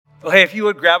Well, hey, if you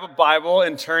would grab a Bible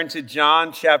and turn to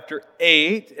John chapter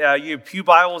 8. You have pew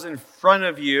Bibles in front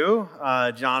of you.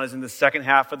 John is in the second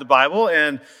half of the Bible.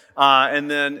 And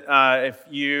then if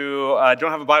you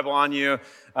don't have a Bible on you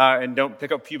and don't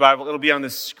pick up pew Bible, it'll be on the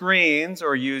screens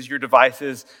or use your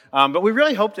devices. But we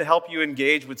really hope to help you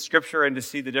engage with Scripture and to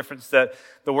see the difference that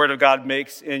the Word of God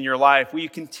makes in your life. We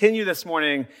continue this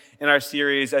morning in our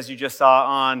series, as you just saw,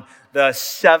 on the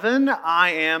 7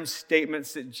 I am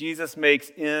statements that Jesus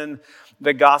makes in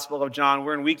the Gospel of John.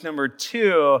 We're in week number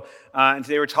 2, and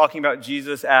today we're talking about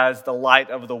Jesus as the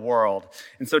light of the world.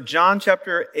 And so John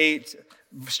chapter 8,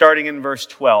 starting in verse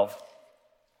 12.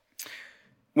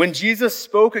 When Jesus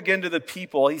spoke again to the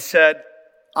people, he said,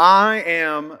 I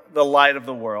am the light of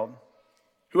the world.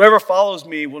 Whoever follows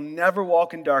me will never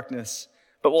walk in darkness,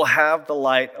 but will have the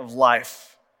light of life.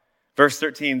 Verse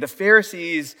 13, the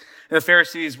Pharisees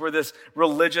were this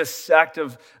religious sect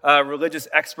of religious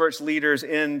experts, leaders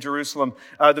in Jerusalem.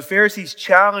 The Pharisees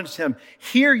challenged him.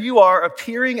 Here you are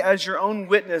appearing as your own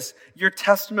witness. Your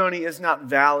testimony is not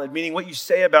valid, meaning what you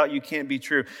say about you can't be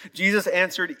true. Jesus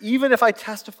answered, even if I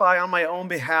testify on my own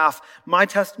behalf, my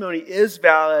testimony is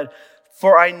valid,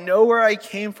 for I know where I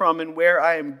came from and where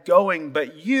I am going,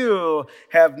 but you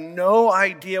have no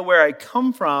idea where I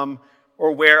come from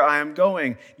or where I am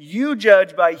going. You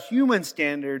judge by human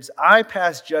standards. I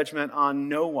pass judgment on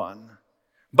no one.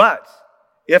 But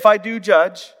if I do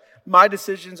judge, my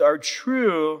decisions are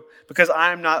true because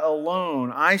I am not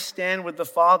alone. I stand with the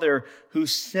Father who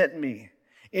sent me.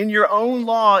 In your own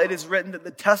law, it is written that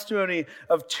the testimony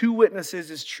of 2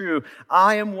 witnesses is true.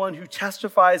 I am one who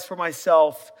testifies for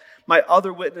myself. My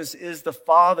other witness is the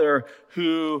Father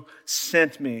who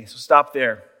sent me. So stop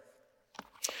there.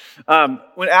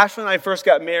 When Ashley and I first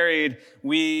got married,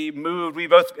 we moved. We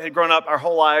both had grown up our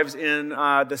whole lives in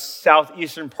the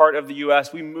southeastern part of the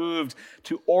U.S. We moved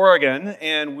to Oregon,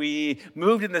 and we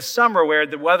moved in the summer where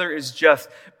the weather is just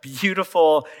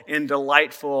beautiful and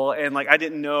delightful. And I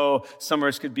didn't know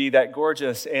summers could be that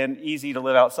gorgeous and easy to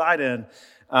live outside in.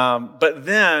 But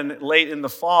then late in the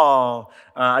fall,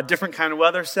 a different kind of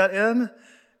weather set in,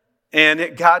 and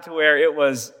it got to where it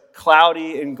was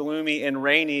cloudy and gloomy and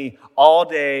rainy all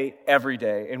day, every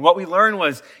day. And what we learned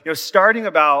was, starting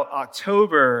about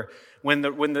October, when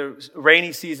the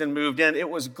rainy season moved in, it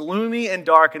was gloomy and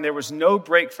dark, and there was no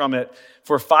break from it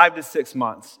for 5 to 6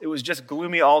 months. It was just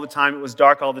gloomy all the time. It was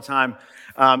dark all the time.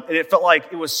 And it felt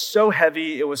like it was so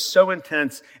heavy, it was so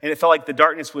intense, and it felt like the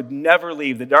darkness would never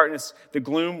leave. The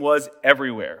gloom was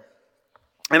everywhere.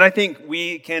 And I think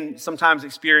we can sometimes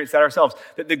experience that ourselves,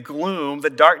 that the gloom, the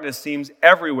darkness seems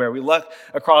everywhere. We look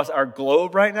across our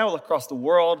globe right now, we look across the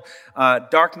world,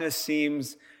 darkness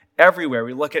seems everywhere.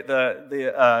 We look at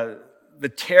the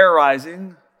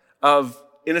terrorizing of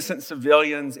innocent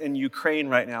civilians in Ukraine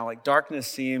right now, darkness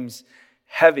seems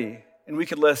heavy. And we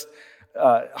could list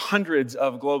hundreds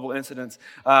of global incidents.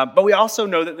 But we also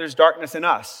know that there's darkness in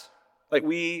us.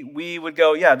 We would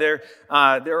go, yeah, there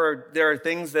are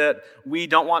things that we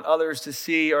don't want others to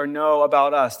see or know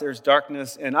about us. There's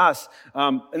darkness in us.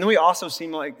 And then we also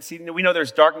we know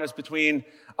there's darkness between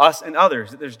us and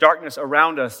others. There's darkness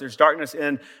around us. There's darkness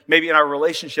maybe in our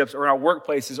relationships or in our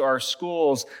workplaces or our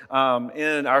schools,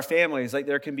 in our families.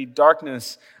 There can be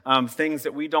darkness, things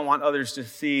that we don't want others to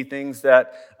see, things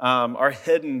that are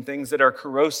hidden, things that are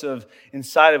corrosive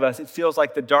inside of us. It feels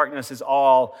like the darkness is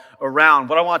all around.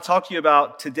 What I want to talk to you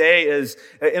about today is,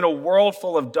 in a world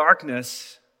full of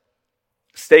darkness,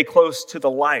 stay close to the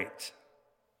light.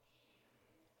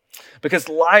 Because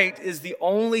light is the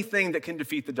only thing that can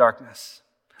defeat the darkness.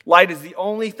 Light is the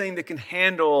only thing that can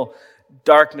handle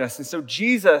darkness. And so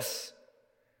Jesus,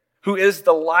 who is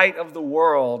the light of the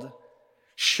world,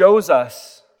 shows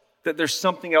us that there's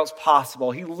something else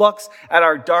possible. He looks at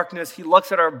our darkness, he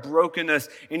looks at our brokenness,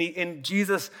 and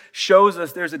Jesus shows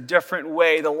us there's a different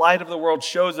way. The light of the world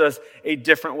shows us a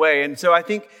different way. And so I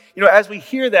think, as we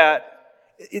hear that,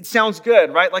 it sounds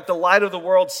good, right? The light of the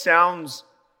world sounds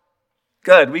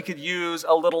good. We could use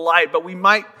a little light, but we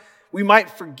might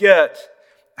forget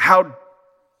how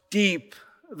deep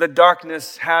the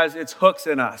darkness has its hooks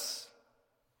in us.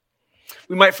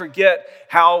 We might forget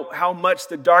how much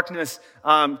the darkness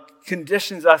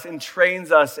conditions us and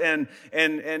trains us and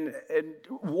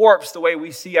warps the way we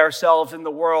see ourselves in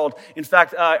the world. In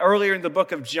fact, earlier in the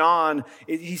book of John,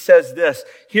 he says this,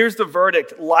 here's the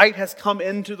verdict. Light has come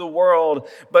into the world,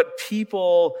 but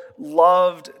people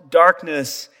loved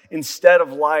darkness instead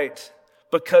of light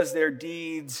because their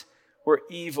deeds were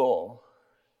evil.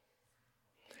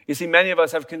 You see, many of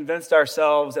us have convinced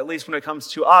ourselves, at least when it comes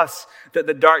to us, that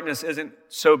the darkness isn't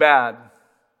so bad.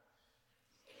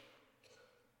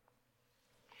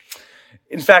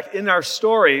 In fact, in our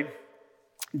story,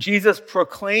 Jesus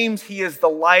proclaims he is the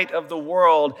light of the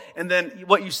world, and then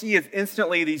what you see is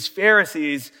instantly these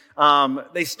Pharisees,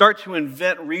 they start to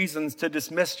invent reasons to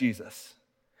dismiss Jesus.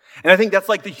 And I think that's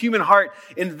like the human heart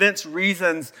invents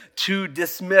reasons to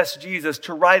dismiss Jesus,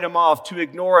 to write him off, to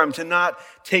ignore him, to not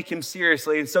take him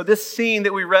seriously. And so this scene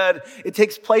that we read, it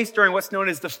takes place during what's known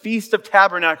as the Feast of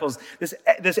Tabernacles,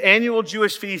 this annual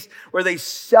Jewish feast where they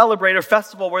celebrate, a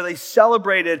festival where they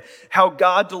celebrated how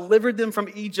God delivered them from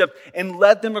Egypt and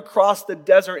led them across the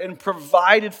desert and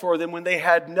provided for them when they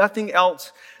had nothing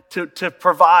else to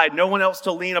provide, no one else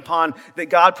to lean upon, that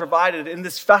God provided. In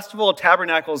this festival of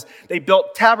tabernacles, they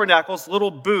built tabernacles, little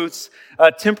booths,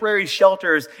 temporary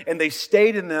shelters, and they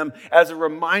stayed in them as a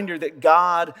reminder that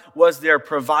God was their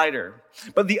provider.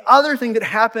 But the other thing that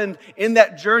happened in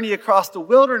that journey across the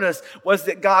wilderness was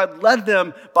that God led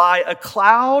them by a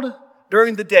cloud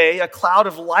during the day, a cloud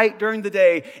of light during the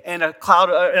day, and a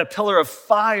pillar of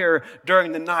fire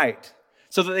during the night,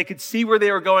 so that they could see where they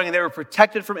were going and they were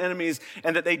protected from enemies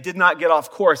and that they did not get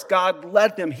off course. God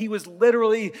led them. He was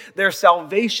literally their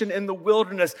salvation in the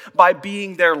wilderness by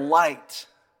being their light.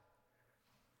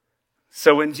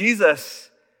 So when Jesus,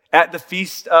 at the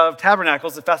Feast of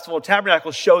Tabernacles, the Festival of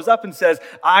Tabernacles, shows up and says,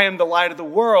 I am the light of the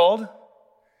world,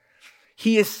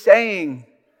 he is saying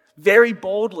very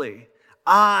boldly,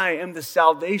 I am the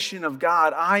salvation of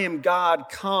God. I am God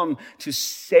come to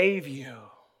save you.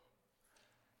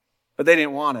 But they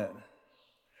didn't want it.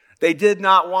 They did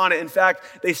not want it. In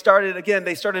fact, they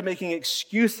started making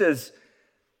excuses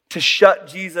to shut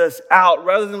Jesus out.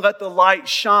 Rather than let the light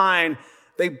shine,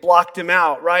 they blocked him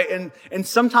out, right? And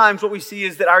sometimes what we see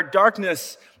is that our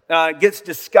darkness gets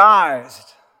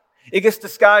disguised. It gets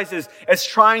disguised as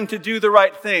trying to do the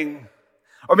right thing,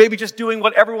 or maybe just doing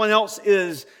what everyone else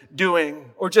is doing,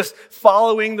 or just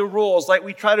following the rules, like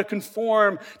we try to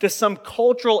conform to some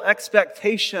cultural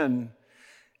expectation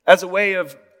as a way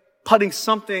of putting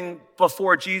something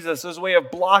before Jesus, as a way of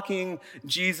blocking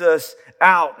Jesus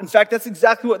out. In fact, that's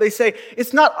exactly what they say.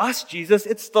 It's not us, Jesus,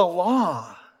 it's the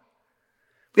law.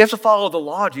 We have to follow the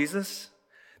law, Jesus.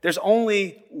 There's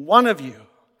only one of you.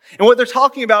 And what they're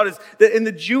talking about is that in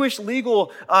the Jewish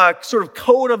legal sort of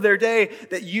code of their day,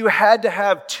 that you had to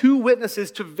have two witnesses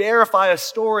to verify a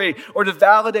story or to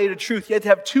validate a truth. You had to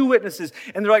have two witnesses.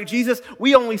 And they're like, Jesus,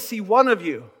 we only see one of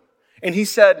you. And he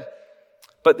said,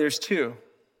 but there's two.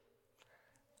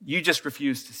 You just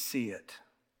refuse to see it.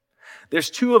 There's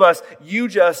two of us. You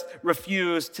just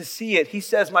refuse to see it. He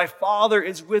says, my Father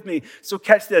is with me. So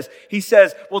catch this. He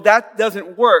says, well, that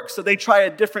doesn't work. So they try a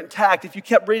different tact. If you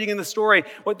kept reading in the story,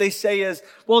 what they say is,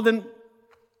 well, then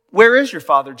where is your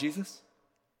Father, Jesus?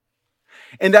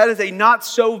 And that is a not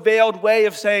so veiled way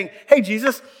of saying, hey,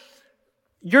 Jesus,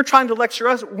 you're trying to lecture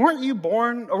us. Weren't you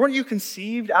born or weren't you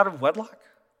conceived out of wedlock?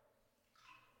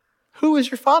 Who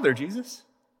is your Father, Jesus?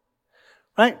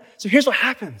 Right? So here's what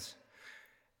happens.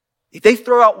 If they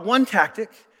throw out one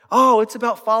tactic, oh, it's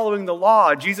about following the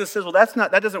law. Jesus says, well,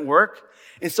 that doesn't work.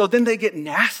 And so then they get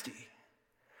nasty.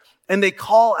 And they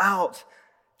call out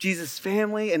Jesus'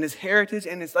 family and his heritage,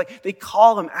 and it's like they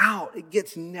call him out. It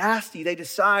gets nasty. They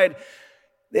decide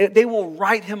they will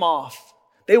write him off.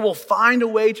 They will find a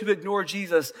way to ignore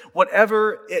Jesus,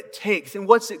 whatever it takes. And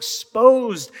what's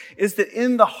exposed is that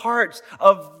in the hearts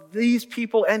of these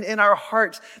people and in our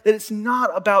hearts, that it's not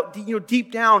about,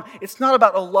 deep down, it's not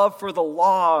about a love for the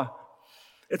law.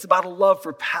 It's about a love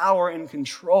for power and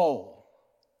control.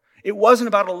 It wasn't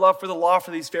about a love for the law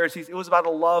for these Pharisees. It was about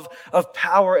a love of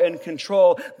power and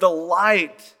control. The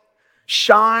light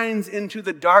shines into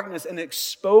the darkness and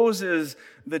exposes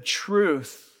the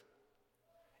truth.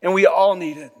 And we all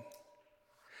need it.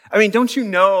 I mean, don't you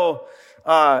know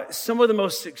some of the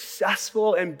most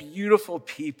successful and beautiful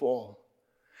people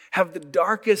have the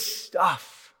darkest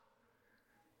stuff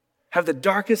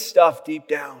deep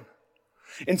down.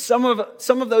 And some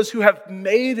of those who have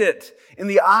made it in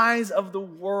the eyes of the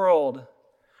world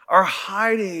are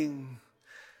hiding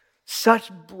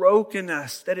such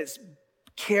brokenness that it's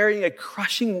carrying a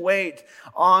crushing weight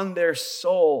on their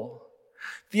soul.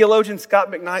 Theologian Scott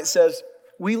McKnight says,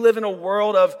 we live in a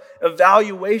world of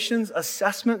evaluations,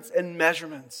 assessments, and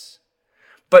measurements.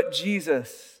 But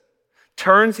Jesus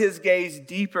turns his gaze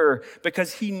deeper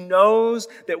because he knows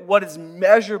that what is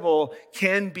measurable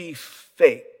can be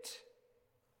faked.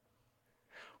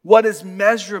 What is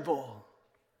measurable,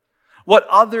 what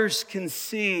others can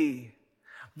see,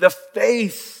 the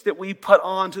face that we put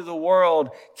onto the world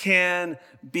can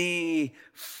be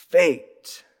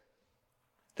faked.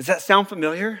 Does that sound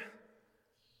familiar?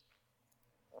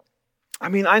 I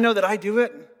mean, I know that I do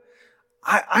it.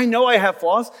 I know I have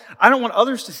flaws. I don't want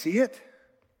others to see it.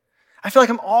 I feel like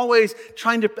I'm always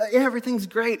trying to, everything's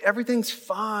great, everything's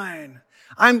fine.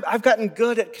 I've gotten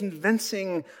good at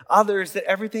convincing others that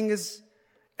everything is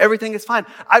fine.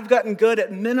 I've gotten good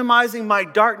at minimizing my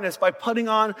darkness by putting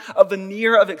on a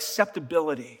veneer of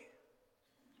acceptability.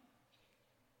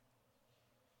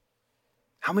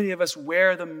 How many of us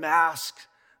wear the mask,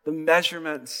 the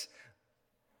measurements?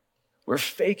 We're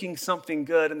faking something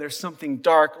good and there's something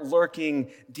dark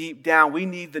lurking deep down. We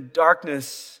need the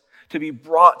darkness to be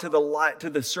brought to the light, to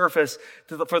the surface,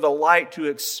 for the light to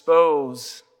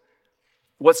expose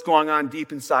what's going on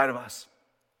deep inside of us.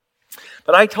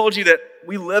 But I told you that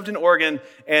we lived in Oregon,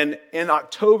 and in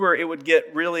October it would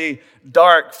get really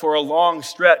dark for a long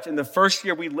stretch. And the first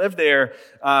year we lived there,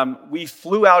 we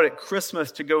flew out at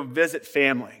Christmas to go visit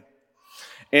family.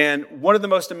 And one of the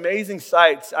most amazing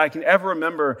sights I can ever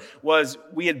remember was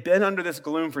we had been under this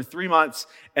gloom for 3 months,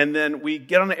 and then we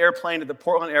get on an airplane at the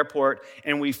Portland airport,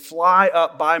 and we fly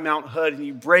up by Mount Hood, and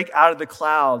you break out of the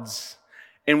clouds,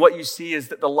 and what you see is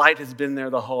that the light has been there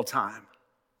the whole time.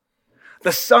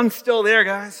 The sun's still there,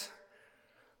 guys.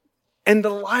 And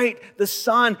the light, the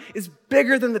sun, is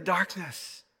bigger than the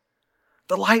darkness.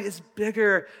 The light is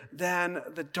bigger than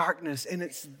the darkness, and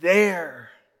it's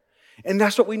there. And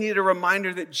that's what we need, a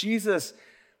reminder that Jesus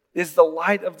is the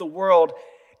light of the world,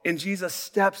 and Jesus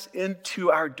steps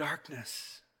into our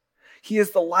darkness. He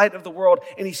is the light of the world,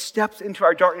 and he steps into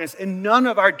our darkness, and none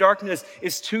of our darkness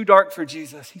is too dark for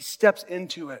Jesus. He steps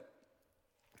into it.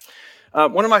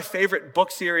 One of my favorite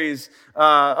book series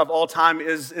of all time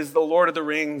is the Lord of the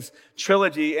Rings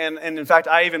trilogy. And in fact,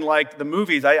 I even like the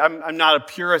movies. I'm not a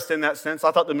purist in that sense.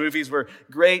 I thought the movies were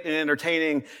great and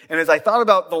entertaining. And as I thought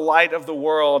about the light of the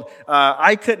world,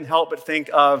 I couldn't help but think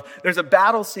of, there's a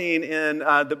battle scene in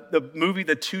the movie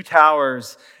The Two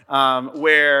Towers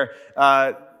where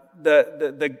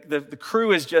the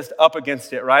crew is just up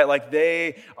against it, right? Like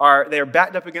they are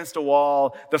backed up against a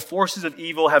wall. The forces of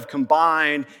evil have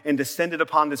combined and descended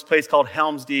upon this place called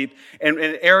Helm's Deep. And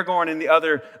Aragorn and the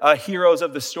other heroes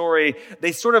of the story,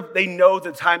 they know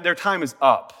their time is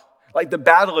up. Like the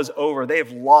battle is over. They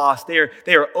have lost. They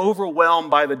are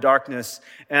overwhelmed by the darkness.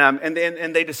 And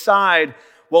they decide,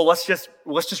 well, let's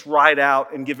just ride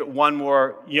out and give it one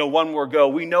more go.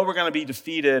 We know we're going to be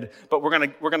defeated, but we're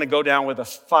going to go down with a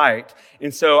fight.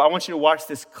 And so I want you to watch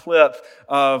this clip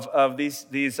of these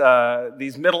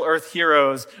Middle Earth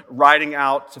heroes riding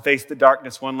out to face the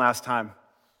darkness one last time.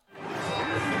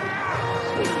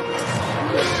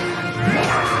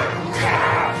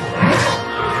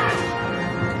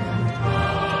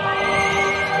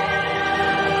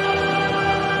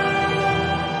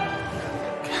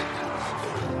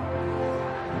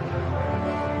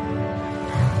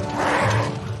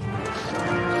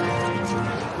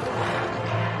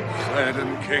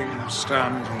 And kings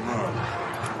stand alone.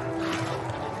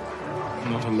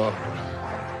 Not alone.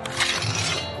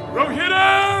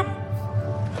 Rohirrim!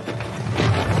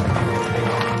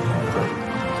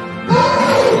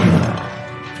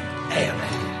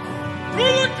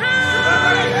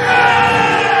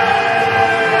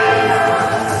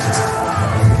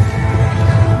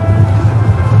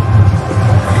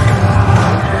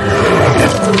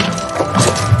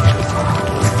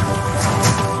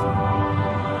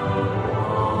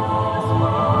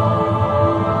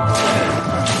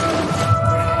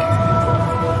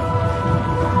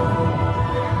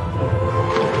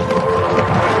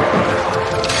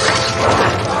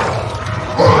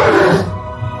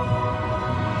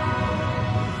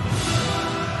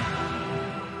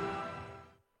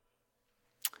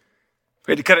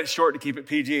 We had to cut it short to keep it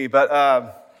PG, but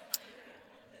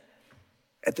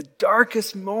at the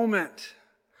darkest moment,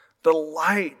 the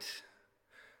light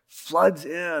floods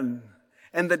in,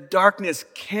 and the darkness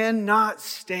cannot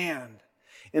stand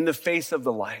in the face of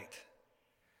the light.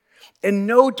 And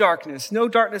no darkness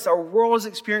our world is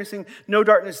experiencing, no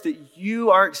darkness that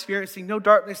you are experiencing, no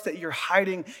darkness that you're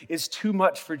hiding is too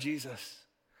much for Jesus.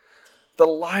 The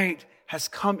light has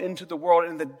come into the world,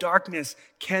 and the darkness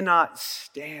cannot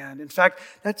stand. In fact,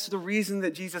 that's the reason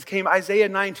that Jesus came. Isaiah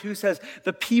 9:2 says,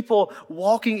 the people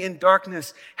walking in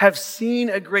darkness have seen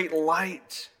a great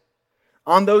light.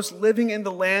 On those living in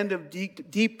the land of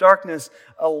deep darkness,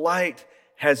 a light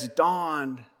has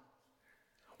dawned.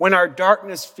 When our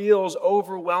darkness feels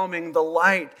overwhelming, the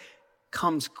light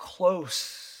comes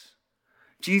close.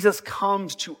 Jesus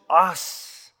comes to us.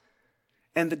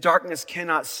 And the darkness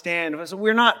cannot stand. So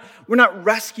we're not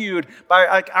rescued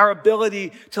by our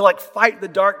ability to fight the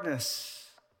darkness.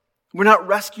 We're not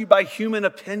rescued by human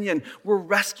opinion. We're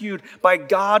rescued by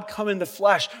God coming in the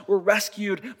flesh. We're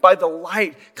rescued by the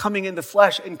light coming in the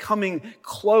flesh and coming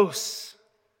close.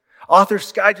 Author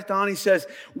Skye Jethani says,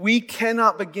 we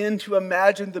cannot begin to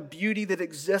imagine the beauty that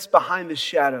exists behind the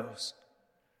shadows.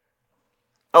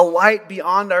 A light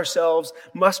beyond ourselves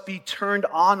must be turned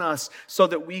on us so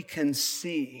that we can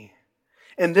see.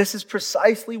 And this is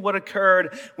precisely what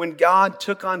occurred when God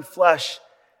took on flesh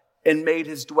and made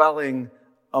his dwelling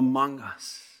among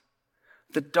us.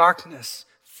 The darkness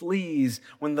flees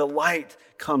when the light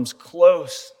comes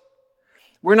close.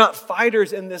 We're not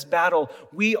fighters in this battle.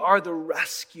 We are the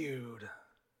rescued.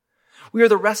 We are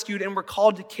the rescued, and we're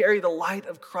called to carry the light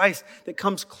of Christ that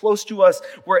comes close to us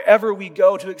wherever we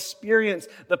go, to experience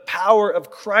the power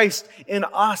of Christ in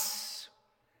us.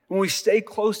 When we stay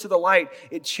close to the light,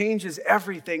 it changes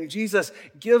everything. Jesus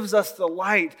gives us the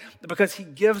light because he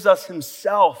gives us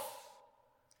himself.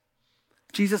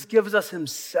 Jesus gives us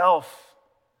himself.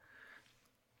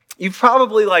 You've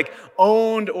probably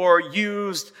owned or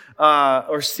used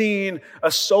or seen a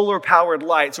solar-powered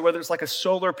light. So whether it's a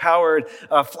solar-powered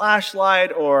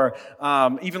flashlight or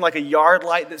even a yard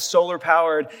light that's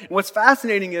solar-powered. And what's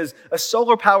fascinating is a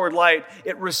solar-powered light,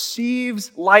 it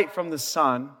receives light from the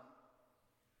sun.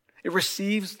 It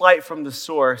receives light from the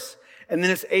source, and then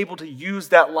it's able to use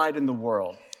that light in the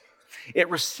world.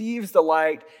 It receives the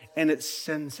light and it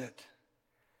sends it.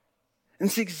 And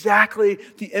it's exactly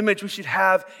the image we should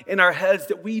have in our heads,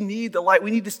 that we need the light. We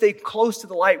need to stay close to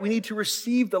the light. We need to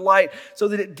receive the light so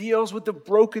that it deals with the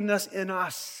brokenness in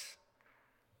us.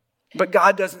 But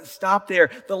God doesn't stop there.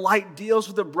 The light deals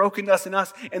with the brokenness in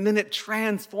us, and then it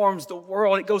transforms the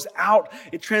world. It goes out.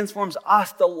 It transforms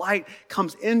us. The light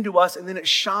comes into us, and then it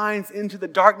shines into the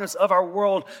darkness of our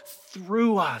world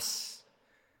through us.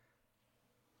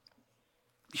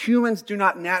 Humans do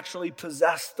not naturally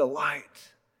possess the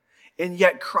light. And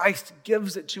yet Christ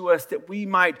gives it to us that we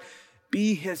might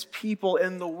be his people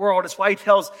in the world. That's why he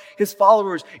tells his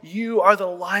followers, you are the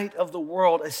light of the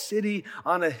world. A city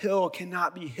on a hill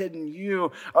cannot be hidden.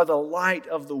 You are the light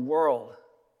of the world.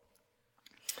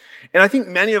 And I think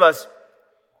many of us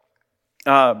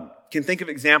can think of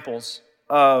examples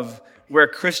of where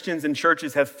Christians and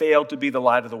churches have failed to be the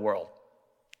light of the world.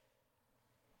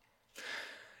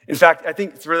 In fact, I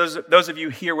think for those of you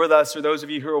here with us, or those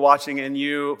of you who are watching and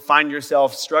you find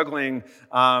yourself struggling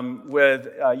with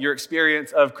your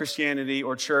experience of Christianity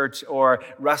or church, or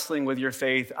wrestling with your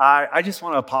faith, I just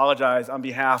want to apologize on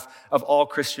behalf of all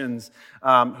Christians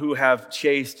who have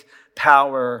chased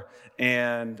power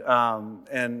and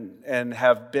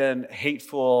have been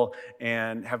hateful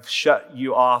and have shut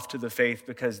you off to the faith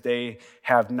because they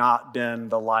have not been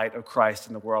the light of Christ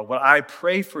in the world. What I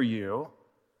pray for you,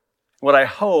 what I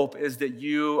hope, is that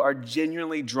you are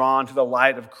genuinely drawn to the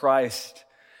light of Christ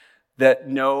that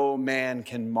no man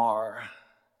can mar.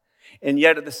 And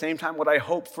yet at the same time, what I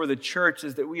hope for the church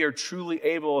is that we are truly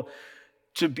able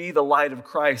to be the light of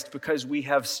Christ because we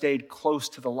have stayed close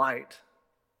to the light,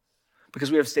 because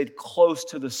we have stayed close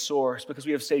to the source, because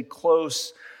we have stayed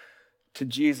close to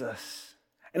Jesus.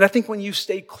 And I think when you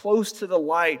stay close to the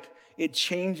light, it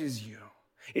changes you.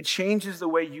 It changes the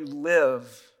way you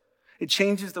live. It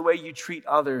changes the way you treat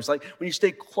others. When you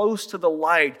stay close to the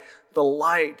light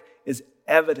is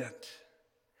evident.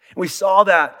 And we saw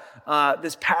that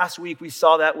this past week. We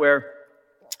saw that where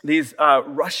these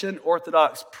Russian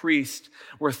Orthodox priests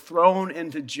were thrown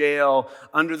into jail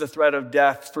under the threat of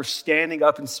death for standing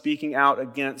up and speaking out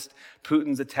against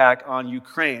Putin's attack on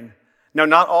Ukraine. Now,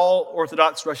 not all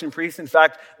Orthodox Russian priests. In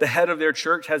fact, the head of their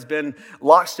church has been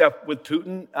lockstep with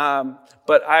Putin.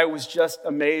 But I was just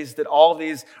amazed that all of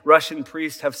these Russian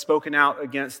priests have spoken out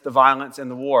against the violence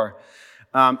and the war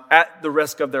at the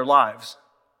risk of their lives.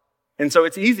 And so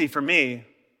it's easy for me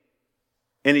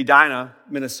in Edina,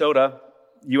 Minnesota,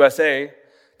 USA,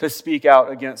 to speak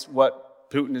out against what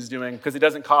Putin is doing because it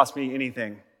doesn't cost me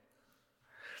anything.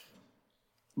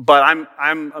 But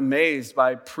I'm amazed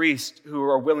by priests who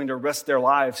are willing to risk their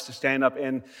lives to stand up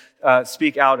and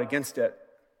speak out against it.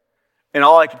 And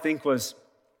all I could think was,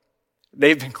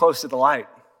 they've been close to the light.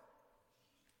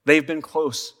 They've been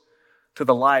close to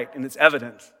the light, and it's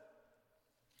evident.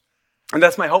 And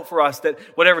that's my hope for us, that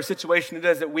whatever situation it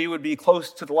is, that we would be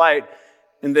close to the light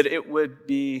and that it would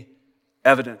be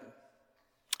evident.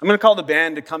 I'm going to call the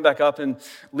band to come back up and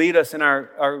lead us in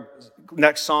our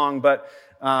next song, but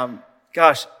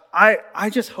gosh, I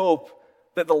just hope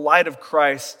that the light of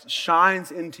Christ shines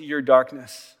into your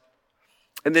darkness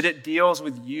and that it deals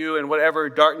with you and whatever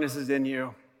darkness is in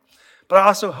you. But I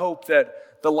also hope that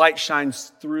the light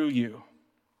shines through you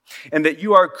and that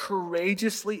you are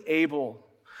courageously able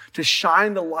to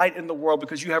shine the light in the world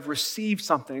because you have received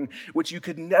something which you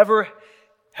could never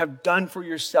have done for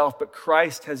yourself, but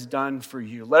Christ has done for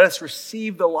you. Let us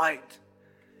receive the light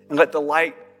and let the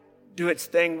light do its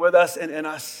thing with us and in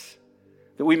us,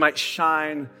 that we might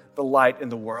shine the light in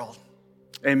the world.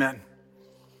 Amen.